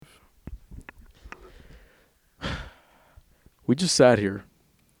we just sat here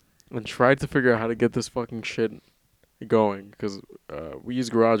and tried to figure out how to get this fucking shit going because we use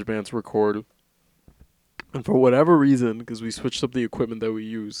GarageBand to record. And for whatever reason, because we switched up the equipment that we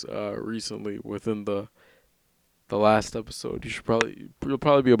use recently within the last episode, you'll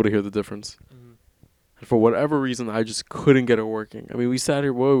probably be able to hear the difference. Mm-hmm. And for whatever reason, I just couldn't get it working. I mean, we sat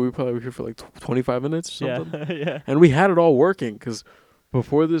here, we probably were here for like 25 minutes or something. Yeah, yeah. And we had it all working because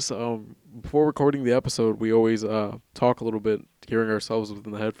before recording the episode, we always talk a little bit, hearing ourselves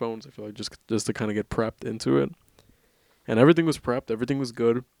within the headphones. I feel like just to kind of get prepped into it. And everything was prepped. Everything was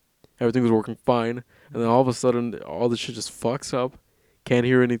good. Everything was working fine. And then all of a sudden, all this shit just fucks up. Can't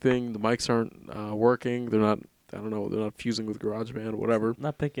hear anything. The mics aren't working. They're not, I don't know, they're not fusing with GarageBand or whatever.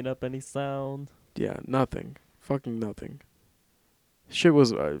 Not picking up any sound. Yeah, nothing. Fucking nothing. Shit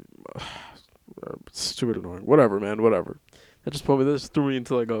was stupid annoying. Whatever, man. Whatever. That just threw me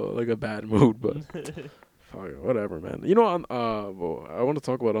into like a bad mood. But fuck it, whatever, man. You know, I want to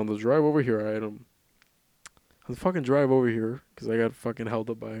talk about on the drive over here. On the fucking drive over here, because I got fucking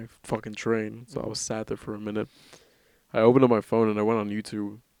held up by a fucking train. So I was sat there for a minute. I opened up my phone and I went on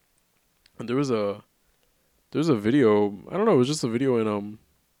YouTube, and there was a video. I don't know. It was just a video in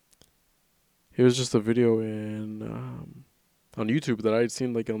It was just a video in on YouTube that I had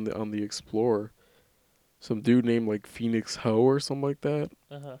seen like on the Explorer. Some dude named like Phoenix Ho or something like that.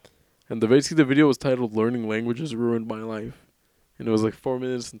 Uh-huh. And basically the video was titled "Learning Languages Ruined My Life," and it was like 4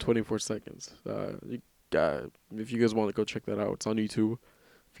 minutes and 24 seconds. If you guys want to go check that out, it's on YouTube.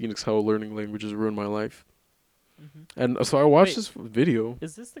 Phoenix Ho, "Learning Languages Ruined My Life." Mm-hmm. And so I watched this video.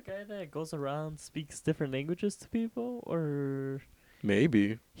 Is this the guy that goes around speaks different languages to people, or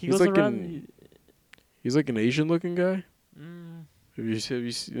Maybe he's like around? he's like an Asian looking guy. Mm, Have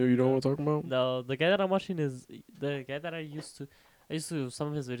you know what I'm talking about? no, the guy that I'm watching is the guy that I used to some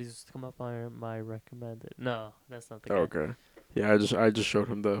of his videos used to come up on my recommended. No, that's not the guy. Okay. Yeah, I just showed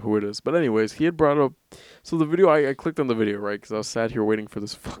him who it is. But anyways, he had brought up. So the video, I clicked on the video, right? Because I was sat here waiting for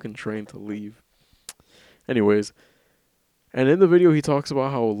this fucking train to leave. Anyways, and in the video, he talks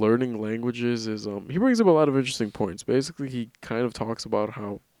about how learning languages is. He brings up a lot of interesting points. Basically, he kind of talks about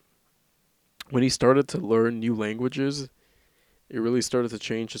how when he started to learn new languages, it really started to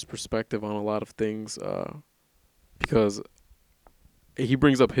change his perspective on a lot of things. Because he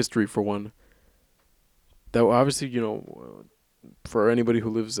brings up history for one. That obviously, for anybody who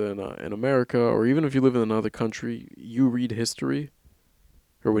lives in America, or even if you live in another country, you read history,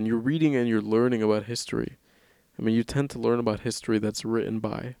 or when you're reading and you're learning about history, I mean, you tend to learn about history that's written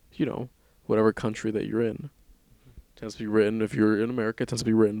by, whatever country that you're in. It tends to be written, if you're in America, it tends to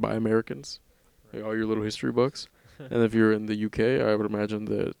be written by Americans, like all your little history books. And if you're in the UK, I would imagine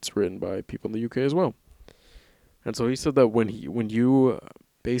that it's written by people in the UK as well. And so he said that when you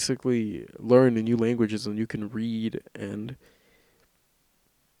basically learn the new languages and you can read and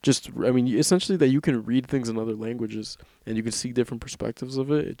essentially that you can read things in other languages and you can see different perspectives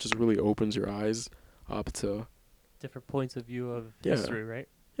of it. It just really opens your eyes up to different points of view of history, right?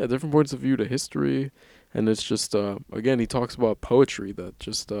 Yeah, different points of view to history. And it's just, again, he talks about poetry that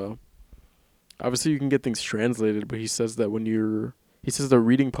just, obviously you can get things translated, but he says that that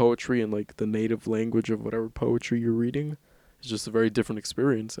reading poetry in like the native language of whatever poetry you're reading is just a very different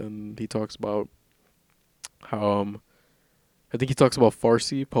experience. And he talks about how, I think he talks about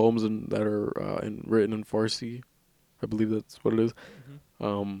Farsi poems that are written in Farsi. I believe that's what it is.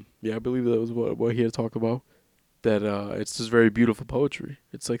 Mm-hmm. Yeah, I believe that was what he had talked about. That it's just very beautiful poetry.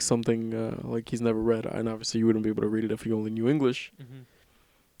 It's like something like he's never read, and obviously you wouldn't be able to read it if you only knew English.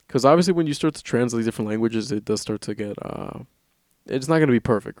 Because obviously when you start to translate different languages, it does start to get it's not going to be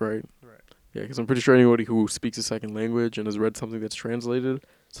perfect, right? Right. Yeah, because I'm pretty sure anybody who speaks a second language and has read something that's translated,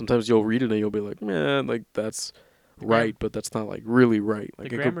 sometimes you'll read it and you'll be like, man, like that's right, but that's not like really right. Like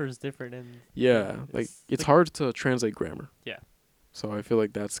the grammar is different, and it's hard to translate grammar. Yeah. So I feel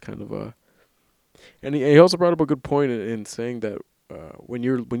like that's kind of a, and he also brought up a good point in saying that when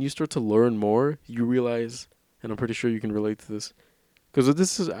you start to learn more, you realize, and I'm pretty sure you can relate to this, because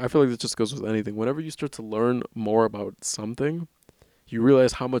I feel like this just goes with anything. Whenever you start to learn more about something, you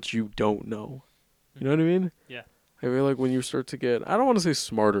realize how much you don't know. You know what I mean? Yeah. I feel like when you start to get, I don't want to say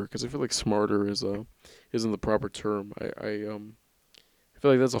smarter, because I feel like smarter isn't the proper term. I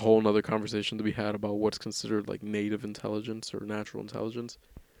feel like that's a whole nother conversation to be had about what's considered like native intelligence or natural intelligence.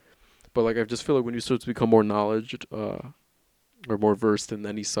 But like I just feel like when you start to become more knowledge or more versed in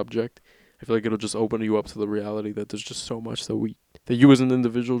any subject, I feel like it'll just open you up to the reality that there's just so much that you as an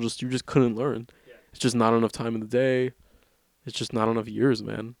individual you just couldn't learn. Yeah. It's just not enough time in the day. It's just not enough years,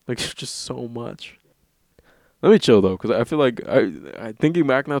 man. Like it's just so much. Let me chill though, because I feel like I thinking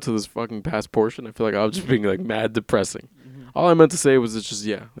back now to this fucking past portion, I feel like I was just being like mad depressing. Mm-hmm. All I meant to say was it's just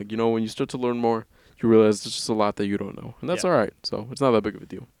like when you start to learn more, you realize there's just a lot that you don't know, and that's Yeah. all right. So it's not that big of a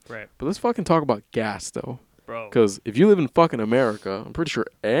deal. Right. But let's fucking talk about gas though, Bro. because if you live in fucking America, I'm pretty sure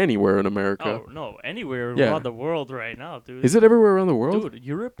anywhere in America. Oh no, anywhere Yeah. around the world right now, dude. Is it everywhere around the world? Dude,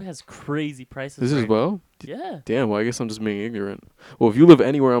 Europe has crazy prices. This as right well? Yeah. Damn, well, I guess I'm just being ignorant. Well, if you live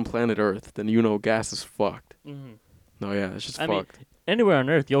anywhere on planet Earth, then you know gas is fucked. Mm-hmm. No, yeah, it's just I mean, fucked. anywhere on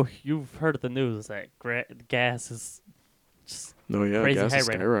Earth, you've heard of the news that gas is just No, yeah, crazy gas high is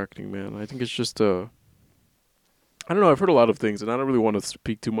right now. skyrocketing, man. I think it's just I don't know. I've heard a lot of things, and I don't really want to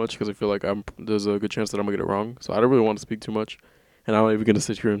speak too much because I feel like there's a good chance that I'm gonna get it wrong. So I don't really want to speak too much, and I'm not even gonna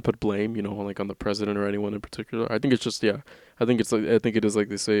sit here and put blame, like on the president or anyone in particular. I think it's just I think it is like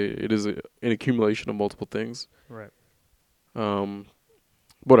they say it is an accumulation of multiple things. Right.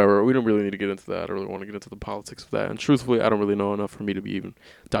 Whatever. We don't really need to get into that. I don't really want to get into the politics of that. And truthfully, I don't really know enough for me to be even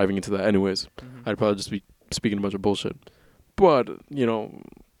diving into that. Anyways, Mm-hmm. I'd probably just be speaking a bunch of bullshit. But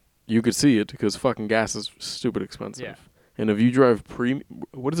you could see it because fucking gas is stupid expensive. Yeah. And if you drive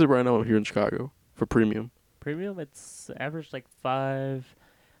what is it right now here in Chicago for premium? Premium, it's average like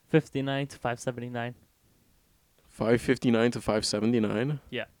 $5.59 to $5.79. $5.59 to $5.79.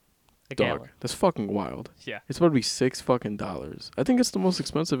 A Dog, gallon. that's fucking wild. Yeah. It's about to be $6 fucking dollars. I think it's the most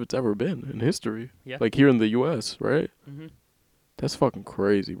expensive it's ever been in history. Yeah. Like here in the U.S., right? Mm-hmm. That's fucking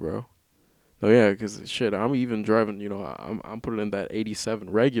crazy, bro. No, yeah, because shit, I'm even driving. I'm putting in that 87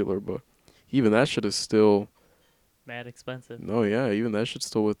 regular, but even that shit is still. Mad expensive. No, yeah, even that shit's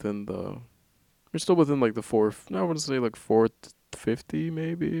still within the. We're still within like the four. No, I want to say like 450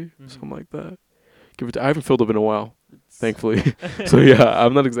 maybe, something like that. I haven't filled up in a while, thankfully. So yeah,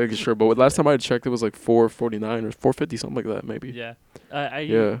 I'm not exactly sure, but last time I checked, it was like 449 or 450, something like that, maybe. Yeah.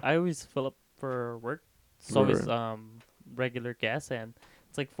 Yeah. I always fill up for work. It's Right. always regular gas, and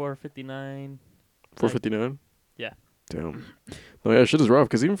it's like $4.59. 459. Yeah. Damn. No, yeah, shit is rough.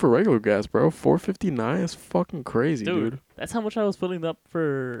 Cause even for regular gas, bro, 459 is fucking crazy, dude. That's how much I was filling up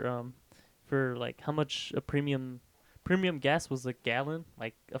for like how much a premium gas was a gallon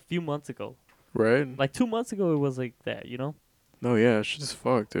like a few months ago. Right? Like 2 months ago, it was like that. No, yeah, shit is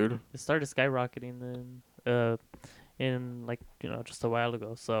fucked, dude. It started skyrocketing in like just a while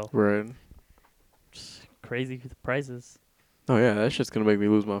ago. So Right. just crazy the prices. Oh yeah, that shit's gonna make me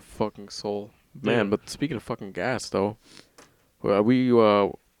lose my fucking soul, man. Dude. But speaking of fucking gas, though,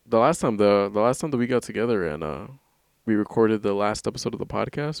 the last time that we got together and we recorded the last episode of the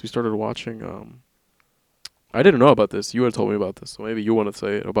podcast, we started watching. I didn't know about this. You had told me about this, so maybe you want to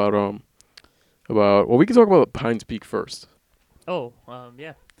say it about. Well, we can talk about Pines Peak first. Oh,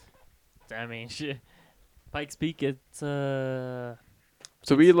 yeah. I mean, shit. Pikes Peak. So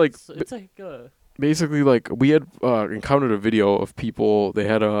we had like it's like basically like we had encountered a video of people. They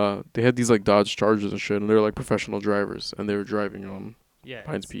had these like Dodge Chargers and shit, and they were like professional drivers, and they were driving on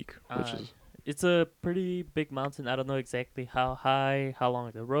Pines Peak, which is it's a pretty big mountain. I don't know exactly how high, how long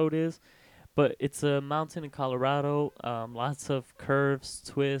the road is, but it's a mountain in Colorado. Lots of curves,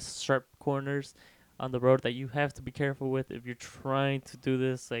 twists, sharp corners on the road that you have to be careful with if you're trying to do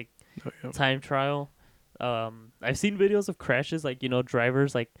this like time trial. I've seen videos of crashes, like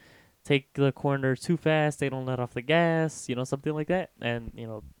drivers like take the corner too fast, they don't let off the gas, something like that, and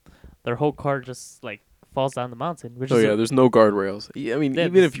their whole car just like falls down the mountain. Which is there's no guardrails. I mean, Yeah,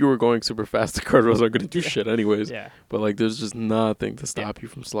 even if you were going super fast, the guardrails aren't gonna do shit anyways. yeah. But like, there's just nothing to stop you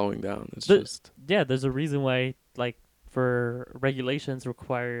from slowing down. It's just There's a reason why like for regulations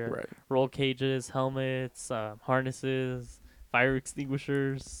require roll cages, helmets, harnesses, fire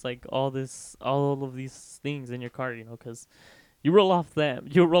extinguishers, like all of these things in your car, because you roll off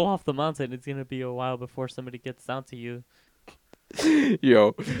the mountain, it's gonna be a while before somebody gets down to you.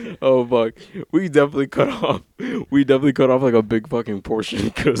 Yo, oh fuck, we definitely cut off like a big fucking portion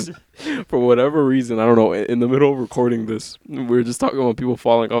because for whatever reason, I don't know, in the middle of recording this, we were just talking about people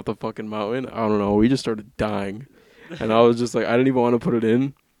falling off the fucking mountain. I don't know, we just started dying, and I was just like, I didn't even want to put it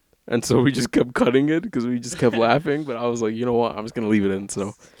in, and so we just kept cutting it because we just kept laughing. But I was like, you know what, I'm just gonna leave it in.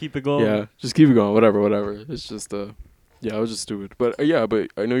 So keep it going. Yeah, just keep it going. Whatever. It's just yeah, I was just stupid. But but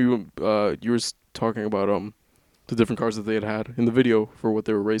I know you were talking about the different cars that they had in the video for what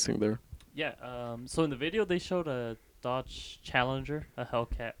they were racing there. Yeah. So in the video they showed a Dodge Challenger, a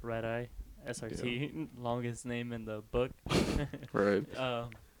Hellcat Red Eye SRT, longest name in the book. Right.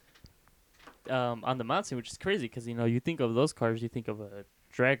 On the mountain, which is crazy because you think of those cars, you think of a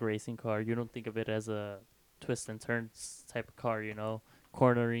drag racing car. You don't think of it as a twist and turns type of car.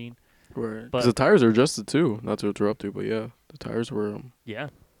 Cornering. Right. Because the tires are adjusted too. Not to interrupt you, but yeah, the tires were. Yeah.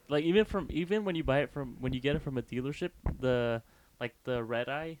 Like even when you get it from a dealership, the Red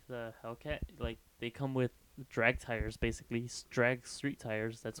Eye, the Hellcat, like they come with drag tires, basically drag street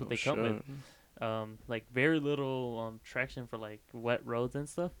tires. That's what Oh they come with. shit. Like very little traction for like wet roads and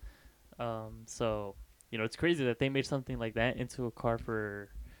stuff. So it's crazy that they made something like that into a car for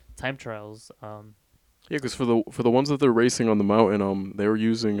time trials. Yeah, because for the ones that they're racing on the mountain, they were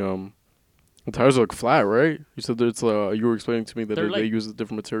using the tires are like flat, right? You said that it's you were explaining to me that They're they like use a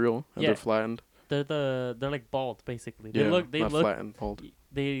different material and they're yeah, flattened. they're like bald basically. They Yeah, look they not look flattened, bald.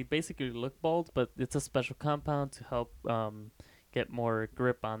 they basically look bald, but it's a special compound to help get more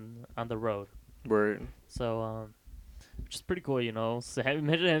grip on the road. Right. So which is pretty cool, So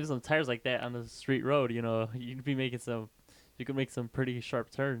imagine having some tires like that on the street road. You'd be making some, you could make some pretty sharp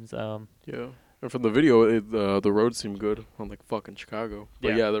turns. Yeah. And from the video, the road seemed good on like fucking Chicago. But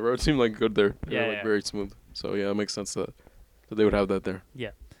Yeah, yeah, the road seemed like good there. They were like yeah, very smooth. So yeah, it makes sense that they would have that there.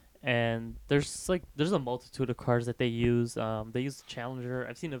 yeah. And there's a multitude of cars that they use. They use the Challenger.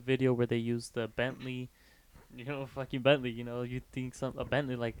 I've seen a video where they use the Bentley. Fucking Bentley. You think a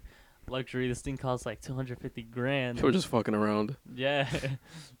Bentley like luxury. This thing costs like 250 grand. They were just fucking around. Yeah,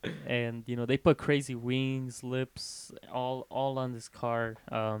 and they put crazy wings, lips, all on this car.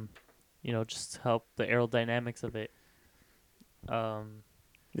 Just to help the aerodynamics of it.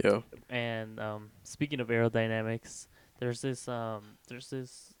 Yeah. And speaking of aerodynamics, there's this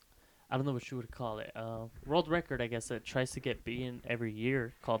I don't know what you would call it. World record, I guess, that tries to get beaten every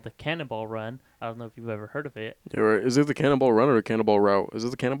year called the Cannonball Run. I don't know if you've ever heard of it. Yeah, right. Is it the Cannonball Run or the Cannonball Route? Is it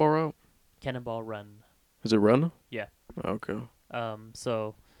the Cannonball Route? Cannonball Run. Is it Run? Yeah. Okay.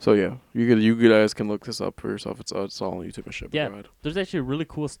 So So yeah, you guys can look this up for yourself. It's all on YouTube and shit. But yeah, go ahead. there's actually really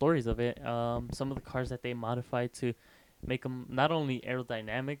cool stories of it. Some of the cars that they modified to make them not only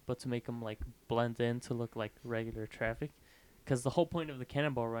aerodynamic, but to make them like blend in to look like regular traffic. Because the whole point of the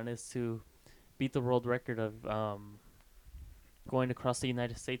Cannonball Run is to beat the world record of going across the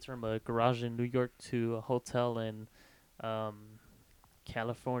United States from a garage in New York to a hotel in um,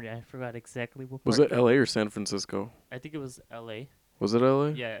 California. I forgot exactly what Was part. it L.A. or San Francisco? I think it was L.A. Was it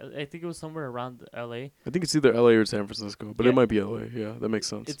L.A.? Yeah, I think it was somewhere around L.A. I think it's either L.A. or San Francisco, but Yeah, it might be L.A. Yeah, that makes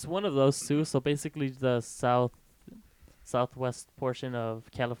sense. it's one of those two. So basically, the southwest portion of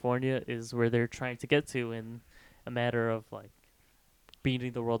California is where they're trying to get to in a matter of like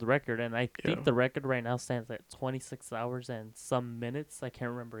beating the world record. And I think Yeah. the record right now stands at 26 hours and some minutes. I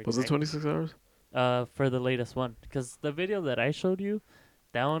can't remember Was it exactly. 26 hours? For the latest one, because the video that I showed you,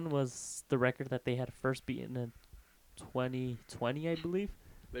 that one was the record that they had first beaten in 2020, I believe,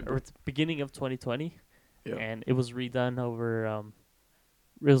 or it's beginning of 2020, Yeah. and it was redone over.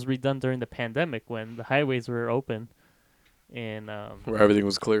 It was redone during the pandemic when the highways were open, and Where everything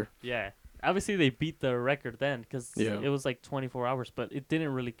was clear. yeah, obviously they beat the record then because Yeah. it was like 24 hours, but it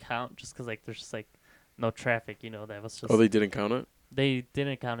didn't really count just because like there's just like no traffic, that was just. Oh, they didn't count it? They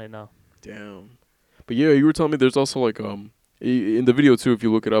didn't count it, no. Damn. But yeah, you were telling me there's also like in the video too, if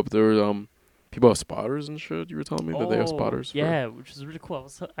you look it up, there were people have spotters and shit. You were telling me that they have spotters. Yeah, which is really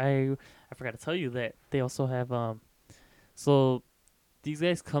cool. I forgot to tell you that they also have so these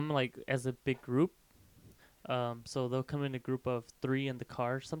guys come like as a big group. So they'll come in a group of 3 in the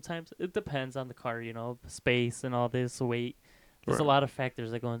car. Sometimes it depends on the car, space and all this weight. There's a Right. lot of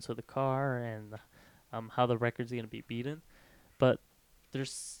factors that go into the car and how the record's gonna be beaten. But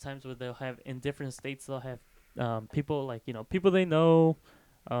there's times where they'll have in different states they'll have people like people they know,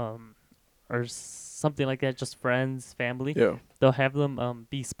 or something like that, just friends, family. Yeah. They'll have them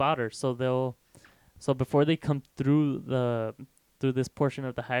be spotters. So before they come through this portion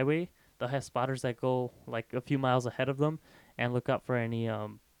of the highway, they'll have spotters that go like a few miles ahead of them and look out for any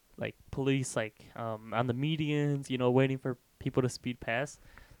like police like on the medians, waiting for people to speed past,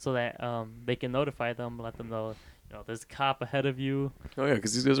 so that they can notify them, let them know there's a cop ahead of you. Oh yeah,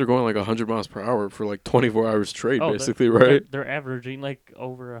 because these guys are going like 100 miles per hour for like 24 hours straight, Oh, basically, right? They're averaging like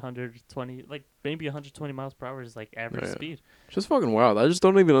over 120, like maybe 120 miles per hour is like average Yeah. speed. It's just fucking wild. I just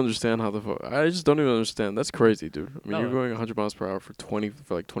don't even understand how I just don't even understand. That's crazy, dude. I mean, No. you're going 100 miles per hour for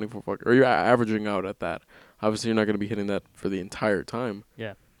like 24 fucking, or you're averaging out at that. Obviously, you're not gonna be hitting that for the entire time.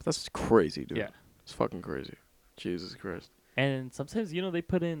 Yeah. But that's crazy, dude. Yeah. It's fucking crazy. Jesus Christ. And sometimes they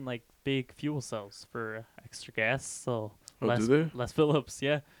put in like big fuel cells for extra gas, so Oh, less do they? less Phillips,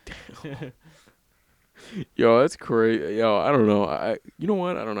 yeah. Yo, that's crazy. Yo, I don't know. You know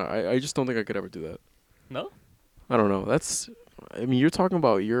what? I don't know. I just don't think I could ever do that. No? I don't know. I mean, you're talking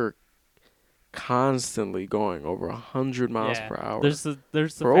about you're constantly going over 100 miles Yeah. per hour There's the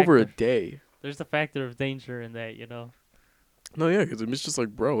for over a factor, day. there's a factor of danger in that, No, yeah, because it's just like,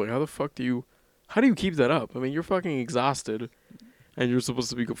 bro, like, how do you keep that up? I mean, you're fucking exhausted, and you're supposed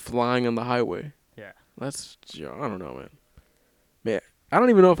to be flying on the highway. Yeah. I don't know, man. Man, I don't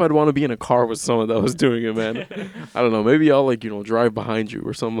even know if I'd want to be in a car with someone that was doing it, man. I don't know. Maybe I'll like drive behind you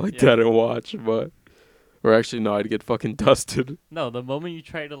or something like Yeah. that and watch. But or actually, no, I'd get fucking dusted. No, the moment you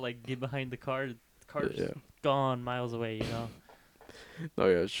try to like get behind the car's Yeah. gone miles away. Oh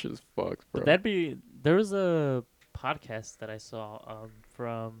yeah, shit is fucked, But bro. there was a podcast that I saw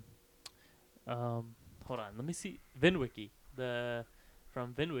from hold on, let me see, VinWiki, the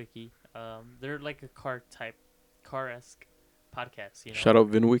from VinWiki. They're like a car-esque podcast. Shout out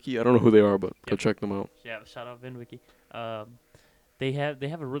VinWiki. I don't know who they are, but go Yep. check them out. Yeah, shout out VinWiki. Um, they have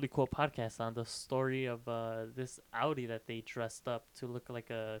a really cool podcast on the story of this Audi that they dressed up to look like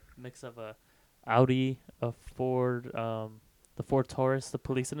a mix of a Audi, a Ford, the Ford Taurus, the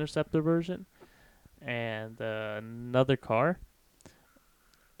police interceptor version, and another car.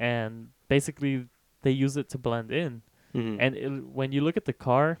 And basically, they use it to blend in. Mm-hmm. And when you look at the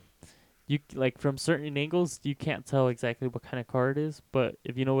car, like from certain angles, you can't tell exactly what kind of car it is. But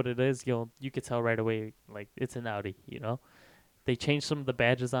if you know what it is, you could tell right away. Like it's an Audi. They changed some of the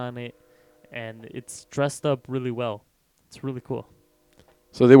badges on it, and it's dressed up really well. It's really cool.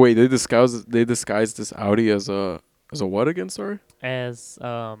 So they disguised this Audi as a what again? Sorry. As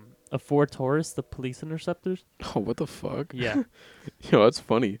a Ford Taurus, the police interceptors. Oh, what the fuck? Yeah, Yo, that's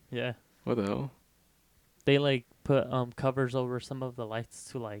funny. yeah. What the hell? They like put covers over some of the lights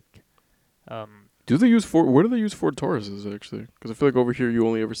to like Do they use Ford? Where do they use Ford Tauruses actually? Because I feel like over here you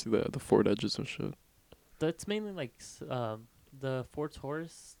only ever see the Ford edges and shit. that's mainly like the Ford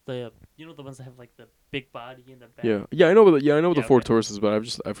Taurus, the ones that have like the big body in the back. Yeah, I know. I know what the Yeah, Ford okay. Tauruses, but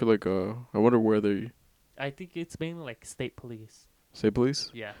I feel like I wonder where they I think it's mainly like state police. say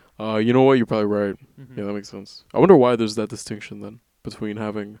police. Yeah. You know what? You're probably right. Mm-hmm. Yeah, that makes sense. I wonder why there's that distinction then between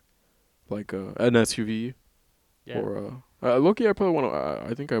having like an SUV Yeah. or Loki. I probably want to.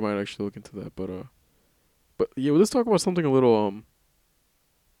 I think I might actually look into that. But yeah, well, let's talk about something a little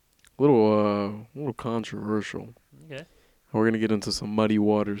controversial. Okay. We're gonna get into some muddy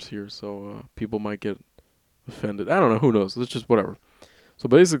waters here, so people might get offended. I don't know. Who knows? It's just whatever. So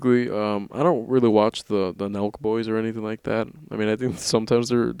basically, I don't really watch the Nelk Boys or anything like that. I mean, I think sometimes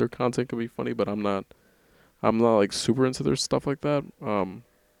their content can be funny, but I'm not like super into their stuff like that.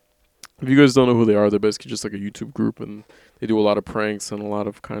 If you guys don't know who they are, they're basically just like a YouTube group, and they do a lot of pranks and a lot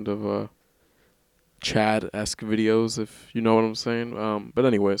of kind of Chad-esque videos, if you know what I'm saying. But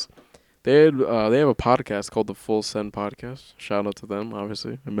anyways, they have a podcast called the Full Send Podcast. Shout out to them,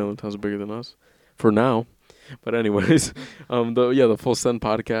 obviously, a million times bigger than us for now. But anyways, the Full Send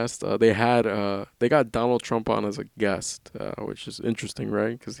Podcast. They got Donald Trump on as a guest, which is interesting,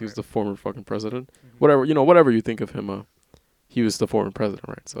 right? Because he was Right. the former fucking president. Mm-hmm. Whatever you think of him, he was the former president,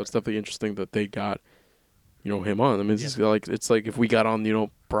 right? So it's Right. definitely interesting that they got him on. I mean, Yeah. it's like if we got on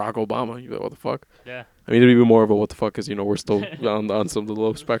Barack Obama, you're like, what the fuck? Yeah. I mean, it'd be more of a what the fuck because we're still on some of the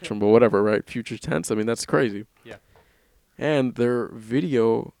low spectrum, but whatever, right? Future tense. I mean, that's crazy. Yeah. And their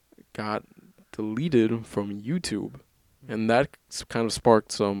video got deleted from YouTube, and that kind of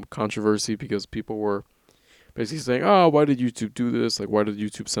sparked some controversy because people were basically saying, "Oh, why did YouTube do this? Like, why did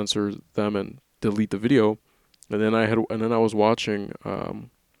YouTube censor them and delete the video?" And then I was watching.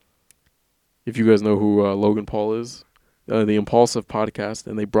 If you guys know who Logan Paul is, the Impulsive podcast,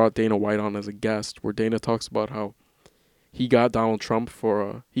 and they brought Dana White on as a guest, where Dana talks about how he got Donald Trump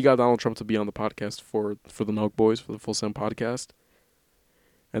to be on the podcast for the Milk Boys for the Full Send podcast.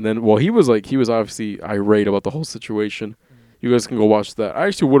 And then, well, he was obviously irate about the whole situation. You guys can go watch that. I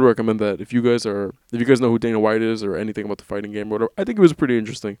actually would recommend that if you guys know who Dana White is or anything about the fighting game or whatever. I think it was pretty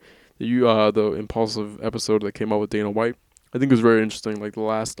interesting. The Impulsive episode that came out with Dana White, I think it was very interesting. Like the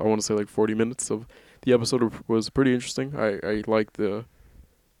last, I want to say like 40 minutes of the episode was pretty interesting. I liked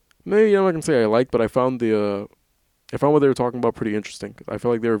maybe I'm not gonna say I liked, but I found what they were talking about pretty interesting. I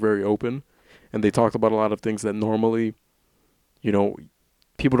felt like they were very open, and they talked about a lot of things that normally,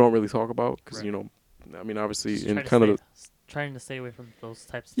 people don't really talk about because Right. I mean, obviously Just in kind of trying to stay away from those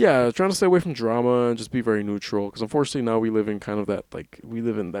types of yeah, trying to stay away from drama and just be very neutral. Because unfortunately now we live in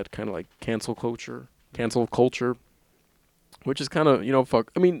that kind of like cancel culture, which is kind of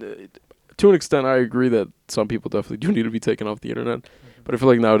fuck. I mean, to an extent, I agree that some people definitely do need to be taken off the internet. But I feel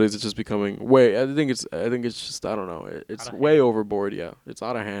like nowadays it's just becoming way. I think it's just I don't know. It's Out of way hand. overboard. Yeah, it's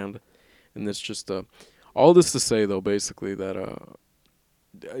out of hand, and it's just all this to say though, basically that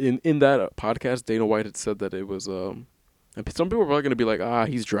in that podcast, Dana White had said that it was and some people are probably gonna be like,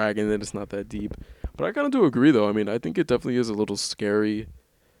 he's dragging it. It's not that deep. But I kind of do agree though. I mean, I think it definitely is a little scary.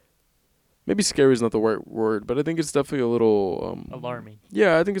 Maybe scary is not the right word, but I think it's definitely a little alarming.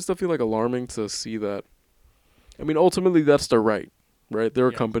 Yeah, I think it's definitely like alarming to see that. I mean, ultimately that's their right. right? They're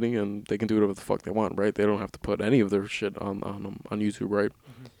a Yeah. company and they can do whatever the fuck they want, right? They don't have to put any of their shit on YouTube, right?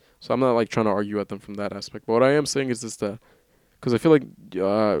 Hmm. So I'm not like trying to argue at them from that aspect. But what I am saying is just that because I feel like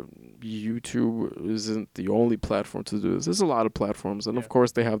YouTube isn't the only platform to do this. There's a lot of platforms, and Yeah. of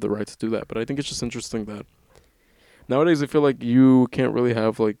course they have the right to do that. But I think it's just interesting that nowadays I feel like you can't really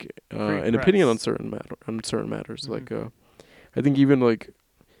have like Free an opinion on press. certain matters. Hmm. Like I think even like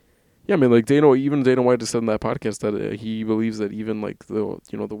yeah, I mean like Dana White has said in that podcast that he believes that even like the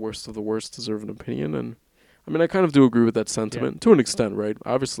worst of the worst deserve an opinion, and I mean I kind of do agree with that Yeah. sentiment to an extent, right?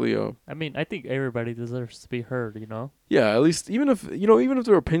 Obviously, I mean, I think everybody deserves to be heard. You know. yeah, at least even if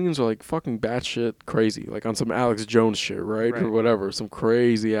their opinions are like fucking batshit crazy, like on some Alex Jones shit, right, or Right. whatever, some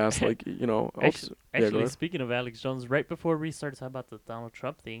crazy ass like Actually, yeah, go actually, ahead. speaking of Alex Jones, right before we started talking about the Donald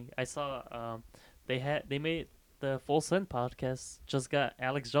Trump thing, I saw they made the Full Send podcast just got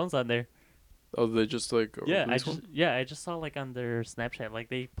Alex Jones on there. Oh, they just like release one. I just saw like on their Snapchat, like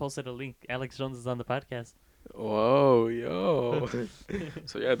they posted a link. Alex Jones is on the podcast. Whoa, yo.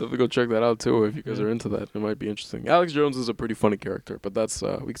 So yeah, definitely go check that out too if you guys Yeah. are into that. It might be interesting. Alex Jones is a pretty funny character, but that's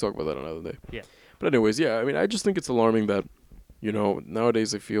we can talk about that another day. Yeah. But anyways, yeah, I mean, I just think it's alarming that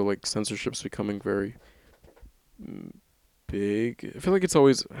nowadays I feel like censorship's becoming very big. I feel like it's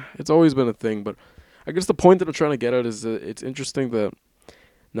always been a thing, but I guess the point that I'm trying to get at is that it's interesting that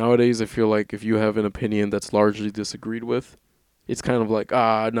nowadays I feel like if you have an opinion that's largely disagreed with, it's kind of like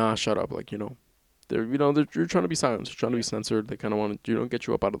nah, shut up, like you're trying to be silenced, you're trying to be Yeah. censored. They kind of want to get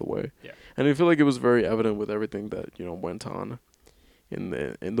you up out of the way. Yeah. And I feel like it was very evident with everything that went on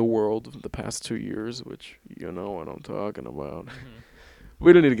in the world the past 2 years, which you know what I'm talking about. Hmm.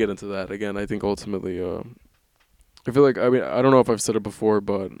 We don't need to get into that again. I think ultimately, I feel like I don't know if I've said it before,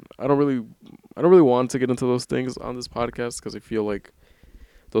 but I don't really want to get into those things on this podcast because I feel like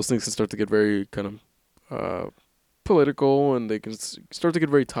those things can start to get very kind of political and they can start to get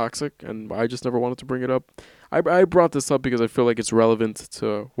very toxic. And I just never wanted to bring it up. I brought this up because I feel like it's relevant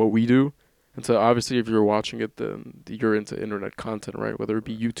to what we do. And so obviously, if you're watching it, then you're into internet content, right? Whether it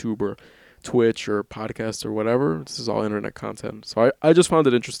be YouTube or Twitch or podcast or whatever, this is all internet content. So I just found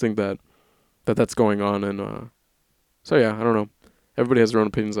it interesting that's going on, and so yeah, I don't know. Everybody has their own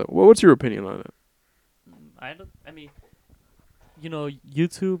opinions. Well, what's your opinion on it? I don't. I mean,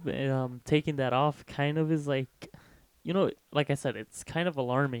 YouTube taking that off kind of is like, like I said, it's kind of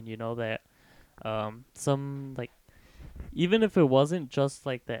alarming. That some like even if it wasn't just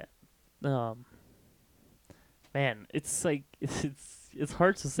like that, um, man, it's like it's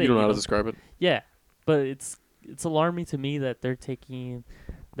hard to say. You don't know how to describe it. Yeah, but it's alarming to me that they're taking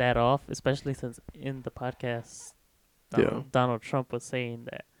that off, especially since in the podcast, Yeah. Donald Trump was saying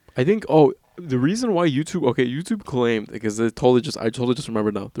that. I think the reason why YouTube claimed because I totally just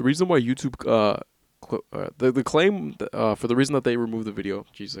remembered now. The reason why YouTube the claim for the reason that they removed the video,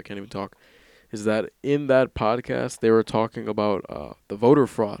 Jesus, I can't even talk, is that in that podcast they were talking about the voter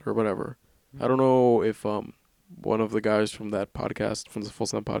fraud or whatever. I don't know if one of the guys from that podcast, from the Full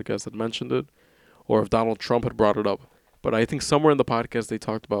Send podcast, had mentioned it, or if Donald Trump had brought it up. But I think somewhere in the podcast they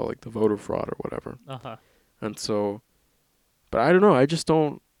talked about like the voter fraud or whatever. Uh huh. And so, but I don't know. I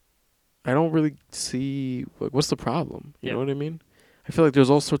don't really see like what's the problem. You Yeah. know what I mean? I feel like there's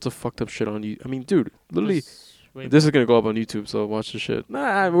all sorts of fucked up shit on you. I mean, dude, literally, Way this more. is gonna go up on YouTube, so watch the shit.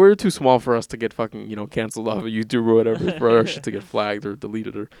 Nah, we're too small for us to get fucking canceled off of YouTube or whatever for our shit to get flagged or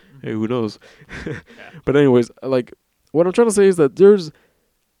deleted or hey, who knows? But anyways, like what I'm trying to say is that this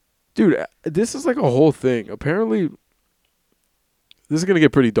is like a whole thing. Apparently, this is gonna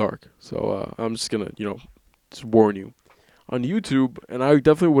get pretty dark. So I'm just gonna just warn you on YouTube, and I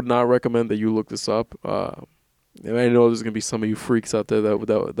definitely would not recommend that you look this up. And I know there's gonna be some of you freaks out there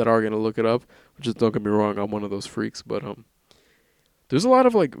that are gonna look it up. Which is, don't get me wrong, I'm one of those freaks. But there's a lot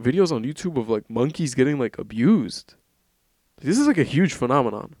of like videos on YouTube of like monkeys getting like abused. This is like a huge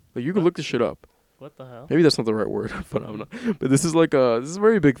phenomenon. Like you can look this shit up. What the hell? Maybe that's not the right word, phenomenon. But this is a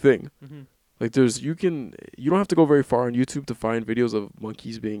very big thing. Mm-hmm. Like you don't have to go very far on YouTube to find videos of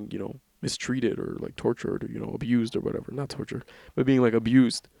monkeys being mistreated or like tortured or abused or whatever. Not tortured, but being like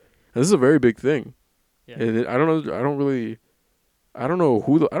abused. And this is a very big thing. Yeah. And I don't know. I don't know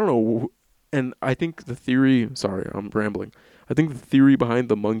who. And I think the theory. Sorry, I'm rambling. I think the theory behind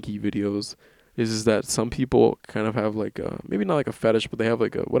the monkey videos is that some people kind of have like maybe not like a fetish, but they have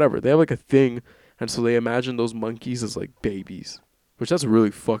like a whatever. They have like a thing, and so they imagine those monkeys as like babies, which that's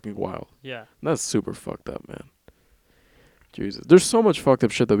really fucking wild. Yeah. That's super fucked up, man. Jesus, there's so much fucked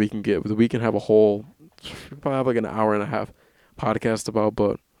up shit that we can get. That we can have a whole, probably have like an hour and a half podcast about,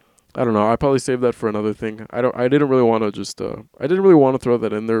 but. I don't know. I probably saved that for another thing. I didn't really want to throw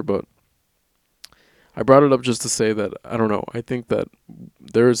that in there, but I brought it up just to say that I don't know. I think that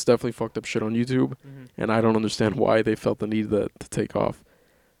there is definitely fucked up shit on YouTube, Mm-hmm. and I don't understand why they felt the need to take off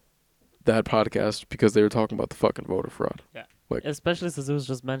that podcast because they were talking about the fucking voter fraud. Yeah. Like, especially since it was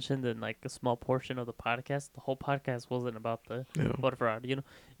just mentioned in like a small portion of the podcast. The whole podcast wasn't about the you know. voter fraud. You know,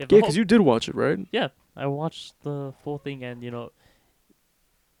 if the Yeah, whole because you did watch it, right? yeah, I watched the full thing, and the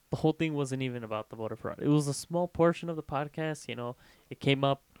whole thing wasn't even about the voter fraud. It was a small portion of the podcast. It came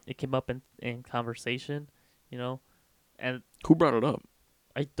up. It came up in conversation. You know, and Who brought it up?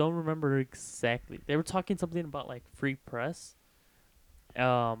 I don't remember exactly. They were talking something about like free press.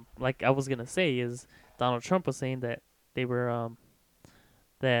 Like I was gonna say is Donald Trump was saying that they were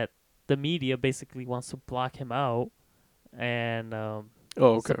that the media basically wants to block him out and Oh,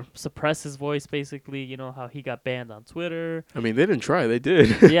 okay. suppress his voice. Basically, how he got banned on Twitter. I mean, they didn't try. They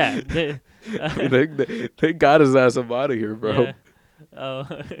did. Yeah, I mean, they got his ass up out of here, bro.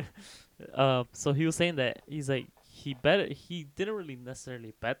 yeah. So he was saying that he's like he didn't really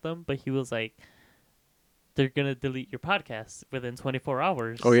necessarily bet them, but he was like they're gonna delete your podcast within 24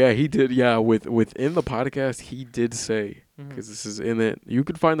 hours. Oh yeah, he did. Yeah, within the podcast, he did say because this is in it. You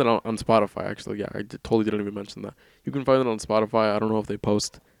can find it on Spotify. Actually, yeah, totally didn't even mention that. You can find it on Spotify. I don't know if they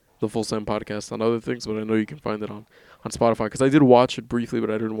post the Full Send podcast on other things, but I know you can find it on Spotify because I did watch it briefly, but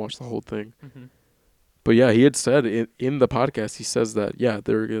I didn't watch the whole thing. Mm-hmm. But yeah, he had said in the podcast, he says that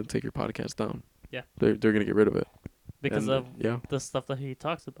they're gonna take your podcast down. Yeah, they're gonna get rid of it because and, of the stuff that he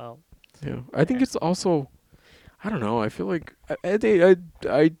talks about. Yeah, I think it's also. I don't know. I feel like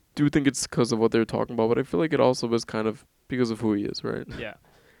I do think it's because of what they're talking about, but I feel like it also was kind of because of who he is, right? Yeah, It's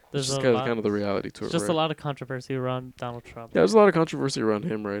there's just a kind of the reality to it, just right? a lot of controversy around Donald Trump. Yeah, there's a lot of controversy around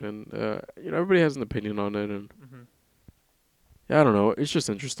him, right? And everybody has an opinion on it, and I don't know. It's just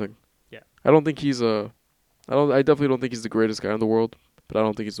interesting. Yeah, I don't think he's a. I definitely don't think he's the greatest guy in the world, but I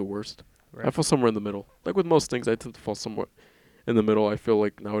don't think he's the worst. right. I fall somewhere in the middle. Like with most things, I tend to fall somewhere in the middle. I feel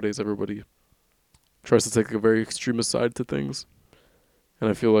like nowadays everybody tries to take a very extremist side to things, and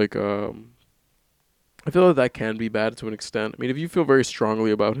I feel like that can be bad to an extent. I mean, if you feel very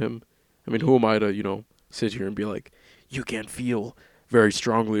strongly about him, I mean, who am I to sit here and be like, you can't feel very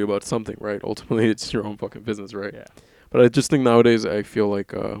strongly about something, right? Ultimately, it's your own fucking business, right? Yeah. But I just think nowadays I feel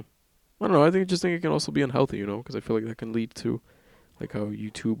like I don't know. I think it can also be unhealthy, because I feel like that can lead to like how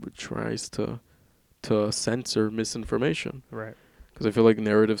YouTube tries to censor misinformation. Right. Because I feel like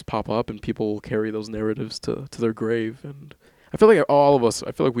narratives pop up and people will carry those narratives to their grave. And I feel like all of us,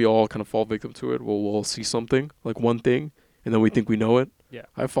 we all kind of fall victim to it. We'll see something, like one thing, and then we think we know it. Yeah.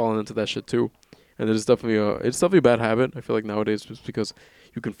 I've fallen into that shit too. And it's definitely a bad habit. I feel like nowadays just because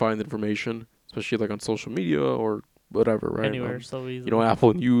you can find information, especially like on social media or whatever, right? Anywhere so easily.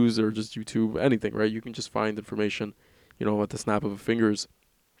 Apple News or just YouTube, anything, right? You can just find information, at the snap of a fingers.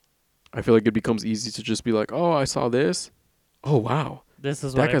 I feel like it becomes easy to just be like, oh, I saw this. Oh, wow. This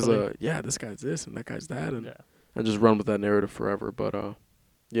is that what guy's I believe. this guy's this and that guy's that. And, Yeah. and just run with that narrative forever. But,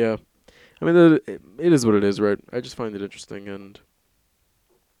 yeah. I mean, it is what it is, right? I just find it interesting. And,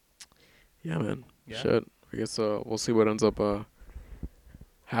 yeah, man. Yeah. Shit. I guess we'll see what ends up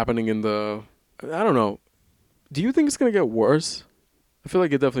happening in the... I don't know. Do you think it's going to get worse? I feel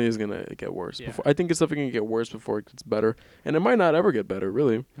like it definitely is going to get worse. Yeah. I think it's definitely going to get worse before it gets better. And it might not ever get better,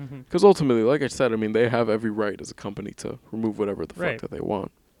 really. Mm-hmm. Because ultimately, like I said, I mean, they have every right as a company to remove whatever the Right. fuck that they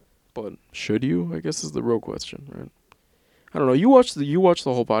want. But should you? I guess is the real question, right? I don't know. You watched the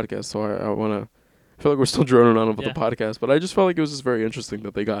whole podcast, so I feel like we're still droning on about the podcast, but I just felt like it was just very interesting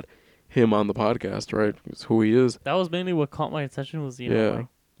that they got him on the podcast, right? It's who he is. That was mainly what caught my attention was,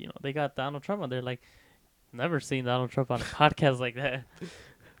 they got Donald Trump on there. Like, never seen Donald Trump on a podcast like that.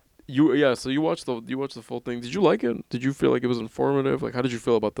 So you watched the full thing. Did you like it? Did you feel like it was informative? Like, how did you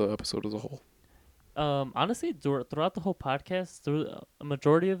feel about the episode as a whole? Honestly, throughout the whole podcast, a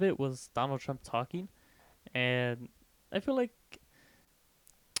majority of it was Donald Trump talking, and I feel like,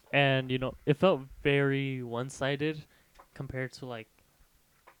 it felt very one-sided compared to like,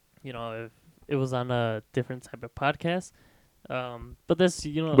 if it was on a different type of podcast. But this,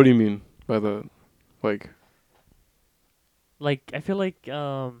 What do you mean by the, like? Like, I feel like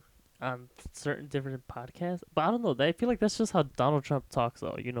on certain different podcasts, but I don't know. I feel like that's just how Donald Trump talks,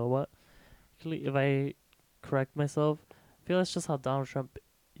 though. You know what? Actually, if I correct myself, I feel that's just how Donald Trump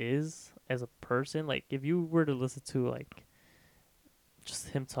is as a person. Like, if you were to listen to like just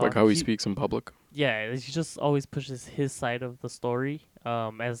him talk, Like how he speaks in public. Yeah, he just always pushes his side of the story,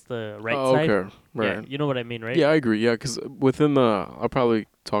 as the right Oh, side. okay, right. Yeah, you know what I mean, right? Yeah, I agree. Yeah, because within I'll probably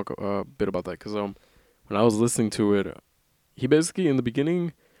talk a bit about that because when I was listening to it, he basically in the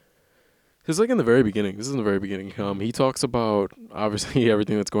beginning, It's like in the very beginning. This is in the very beginning. He talks about obviously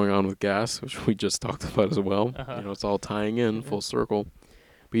everything that's going on with gas, which we just talked about as well. Uh-huh. It's all tying in full circle.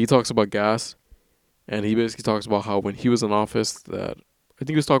 But he talks about gas, and he basically talks about how when he was in office, that I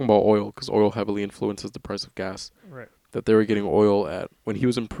think he was talking about oil because oil heavily influences the price of gas. Right. That they were getting oil at when he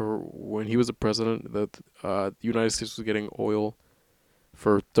was when he was a president. That the United States was getting oil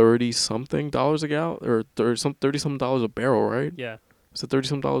for $30-something a gallon or 30-something dollars a barrel, right? Yeah. Was it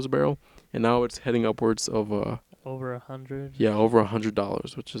 $30-something a barrel? And now it's heading upwards of Over 100. yeah, over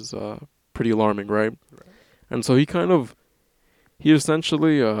 $100, which is pretty alarming, right? Right. And so he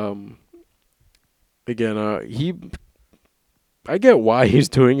essentially again I get why he's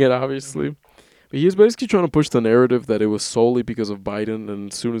doing it, obviously. But he's basically trying to push the narrative that it was solely because of Biden,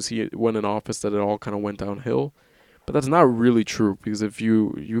 and as soon as he went in office, that it all kind of went downhill. But that's not really true, because if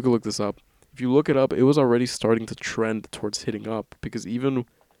you can look this up, if you look it up, it was already starting to trend towards hitting up, because even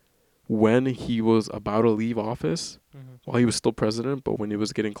when he was about to leave office, while he was still president, but when he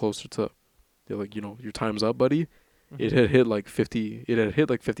was getting closer to, they're like, your time's up, buddy, it had hit like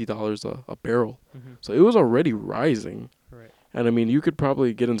 $50 a barrel. So it was already rising. Right. And I mean, you could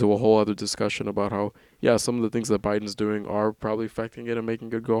probably get into a whole other discussion about how, yeah, some of the things that Biden's doing are probably affecting it and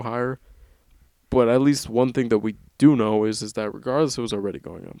making it go higher. But at least one thing that we do know is that regardless, it was already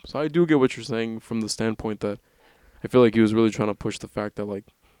going up. So I do get what you're saying from the standpoint that I feel like he was really trying to push the fact that, like,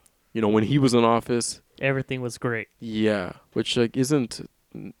 when he was in office, Everything was great. yeah, which like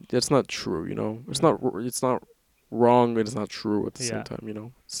that's not true. It's not wrong, and it's not true at the same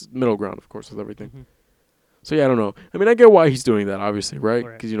time. It's middle ground, of course, with everything. So yeah, I don't know. I mean, I get why he's doing that, obviously, right?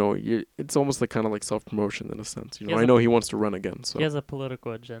 Because it's almost like kind of like self-promotion in a sense. I know he wants to run again. So he has a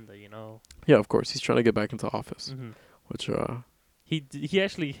political agenda, Yeah, of course, he's trying to get back into office, which he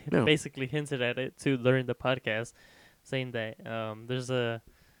actually basically hinted at it too during the podcast, saying that there's a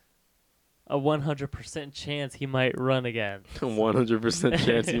 100% chance he might run again. 100%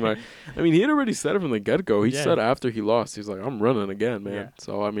 chance he might. I mean, he had already said it from the get-go. He said after he lost, he's like, I'm running again, man. Yeah.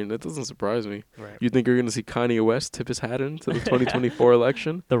 So, I mean, that doesn't surprise me. Right. You think you're going to see Kanye West tip his hat into the 2024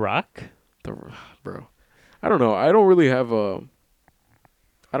 election? The Rock? Bro. I don't know. I don't really have a...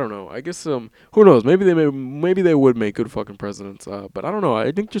 I don't know. I guess, who knows? Maybe they would make good fucking presidents. But I don't know.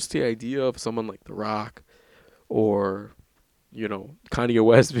 I think just the idea of someone like The Rock or... Kanye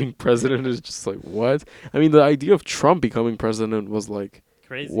West being president is just like, what? I mean, the idea of Trump becoming president was like,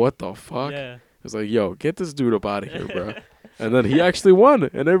 crazy. What the fuck? Yeah. It was like, yo, get this dude up out of here, bro. And then he actually won.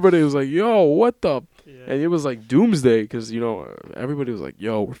 And everybody was like, yo, what the? Yeah. And it was like doomsday because, everybody was like,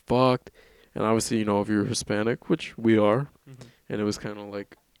 yo, we're fucked. And obviously, if you're Hispanic, which we are, and it was kind of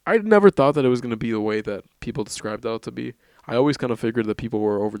like, I never thought that it was going to be the way that people described it to be. I always kind of figured that people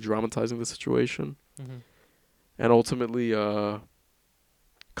were over-dramatizing the situation. And ultimately,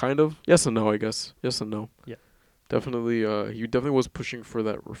 kind of, yes and no, I guess. Yes and no. Yeah. Definitely, he definitely was pushing for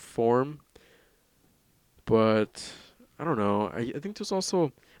that reform. But, I don't know. I think there's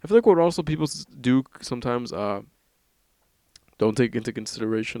also, I feel like what also people do sometimes don't take into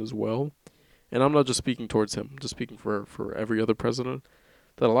consideration as well. And I'm not just speaking towards him. I'm just speaking for every other president.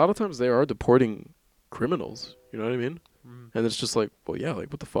 That a lot of times they are deporting criminals. You know what I mean? And it's just like, well, yeah,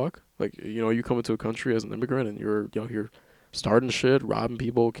 like, what the fuck? Like, you come into a country as an immigrant and you're here starting shit, robbing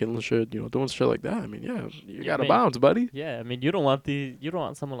people, killing shit, doing shit like that. I mean, yeah, you gotta bounce, buddy. Yeah, I mean, you don't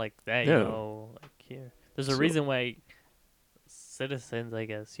want someone like that, like here. There's a reason why citizens, I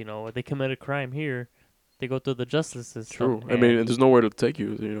guess, they commit a crime here, they go through the justice system. True. I mean, there's nowhere to take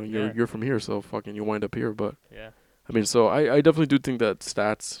you. You're from here, so fucking you wind up here, but... Yeah. I mean, so I definitely do think that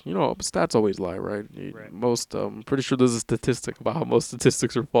stats, stats always lie, right? Most, I'm pretty sure there's a statistic about how most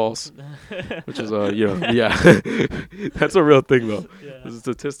statistics are false, which is, yeah, that's a real thing though. Yeah. There's a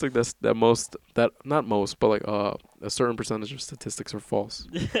statistic not most, but like a certain percentage of statistics are false,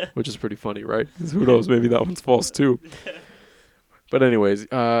 which is pretty funny, right? 'Cause who knows, maybe that one's false too. But anyways,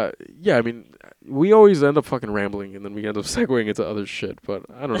 yeah, I mean, we always end up fucking rambling, and then we end up segueing into other shit. But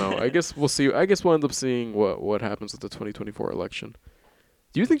I don't know. I guess we'll see. I guess we'll end up seeing what happens with the 2024 election.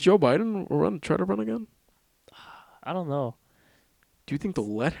 Do you think Joe Biden will try to run again? I don't know. Do you think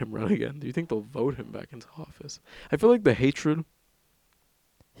they'll let him run again? Do you think they'll vote him back into office? I feel like the hatred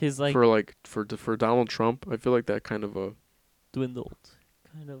for Donald Trump, I feel like that kind of dwindled.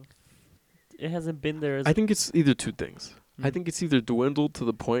 Kind of. It hasn't been there. I think it's either two things. I think it's either dwindled to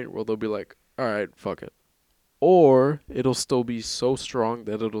the point where they'll be like, all right, fuck it. Or it'll still be so strong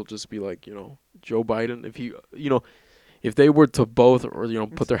that it'll just be like, Joe Biden, if he, if they were to both, or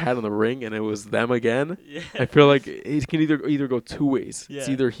put their hat in the ring and it was them again, Yeah. I feel like it can either go two ways. Yeah. It's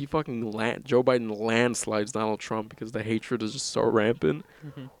either Joe Biden landslides Donald Trump because the hatred is just so rampant,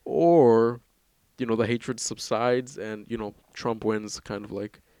 Mhm. or the hatred subsides and Trump wins, kind of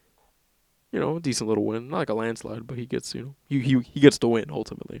like a decent little win, not like a landslide, but he gets he gets to win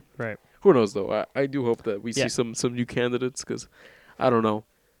ultimately. Right. Who knows though? I do hope that we Yeah. see some new candidates, because I don't know.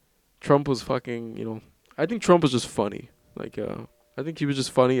 Trump was fucking, I think Trump was just funny. Like, I think he was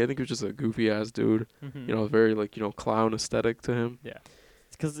just funny. I think he was just a goofy ass dude. Mhm. Very like, clown aesthetic to him. Yeah.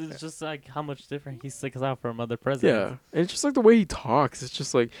 Because it's just like how much different he sticks out from other presidents. Yeah, and it's just like the way he talks. It's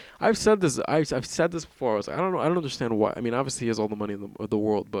just like I've said this. I've said this before. I was like, I don't know. I don't understand why. I mean, obviously he has all the money in the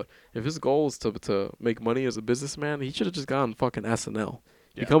world, but if his goal is to make money as a businessman, he should have just gone fucking SNL,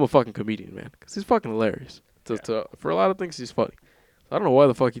 Yeah. become a fucking comedian, man. Because he's fucking hilarious. For a lot of things, he's funny. I don't know why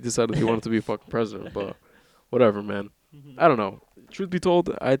the fuck he decided he wanted to be a fucking president, but whatever, man. Mhm. I don't know. Truth be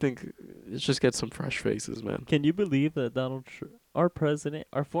told, I think let's just get some fresh faces, man. Can you believe that our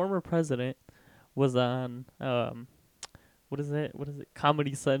former president, was on what is it?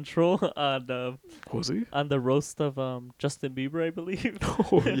 Comedy Central Was he? on the roast of Justin Bieber, I believe.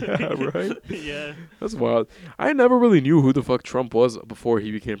 Oh yeah, right. Yeah. That's wild. I never really knew who the fuck Trump was before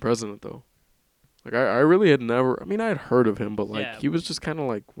he became president, though. Like, I really had never. I mean, I had heard of him, but like Yeah. he was just kind of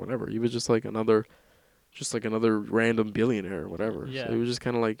like whatever. He was just like another random billionaire or whatever. Yeah. So he was just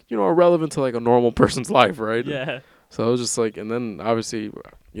kind of like irrelevant to like a normal person's life, right? Yeah. So I was just like, and then obviously,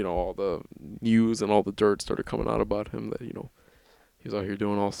 all the news and all the dirt started coming out about him that he's out here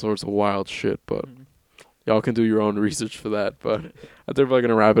doing all sorts of wild shit. But Mhm. y'all can do your own research for that. But I think we're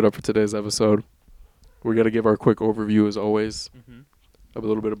gonna wrap it up for today's episode. We're gonna give our quick overview as always, Mhm. a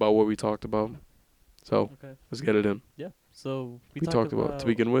little bit about what we talked about. So Okay. let's get it in. Yeah. So We talked about to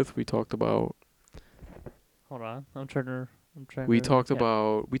begin with. We talked about Hold on. I'm trying to. we talked yeah.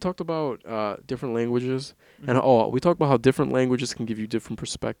 about different languages, Mhm. and we talked about how different languages can give you different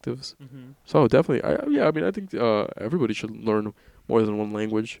perspectives. Mhm. So definitely, I mean, I think everybody should learn more than one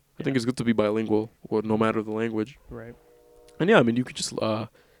language. I think Yeah. it's good to be bilingual, no matter the language. Right. And yeah, I mean, you could just kind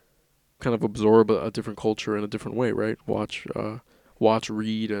of absorb a different culture in a different way, right? Watch,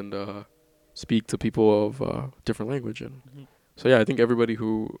 read, and speak to people of different language. And Mhm. so yeah, I think everybody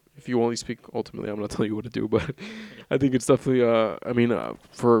if you only speak, ultimately, I'm not telling you what to do, but I think it's definitely, I mean,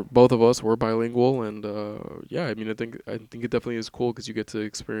 for both of us, we're bilingual, and yeah, I mean, I think it definitely is cool because you get to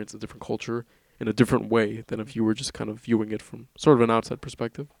experience a different culture in a different way than if you were just kind of viewing it from sort of an outside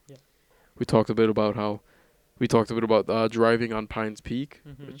perspective. Yeah. We talked a bit about driving on Pines Peak,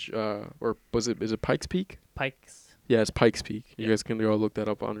 Mhm. which or is it Pikes Peak? Pikes. Yeah, it's Pikes Peak. You Yeah. guys can all look that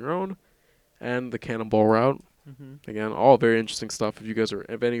up on your own. And the Cannonball route. Mhm. Again, all very interesting stuff.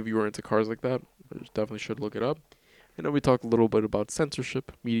 If any of you are into cars like that, you definitely should look it up. And then we talked a little bit about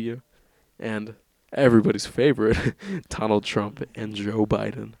censorship, media, and everybody's favorite, Donald Trump and Joe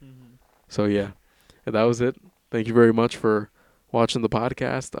Biden. Mhm. So yeah, and that was it. Thank you very much for watching the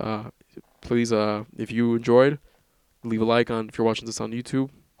podcast. Please, if you enjoyed, leave a like if you're watching this on YouTube.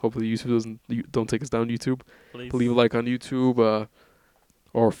 Hopefully YouTube don't take us down YouTube. Please. But leave a like on YouTube,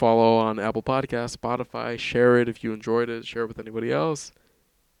 or follow on Apple Podcasts, Spotify. Share it if you enjoyed it. Share it with anybody else.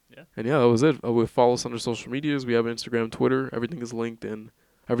 Yeah. And yeah, that was it. We follow us on our social medias. We have Instagram, Twitter. Everything is linked in.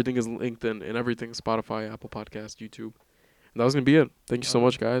 Everything is linked in everything. Spotify, Apple Podcast, YouTube. And that was going to be it. Thank you so Okay.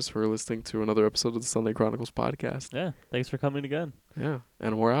 much, guys, for listening to another episode of the Sunday Chronicles podcast. Yeah. Thanks for coming again. Yeah.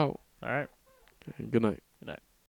 And we're out. All right. Good night. Good night.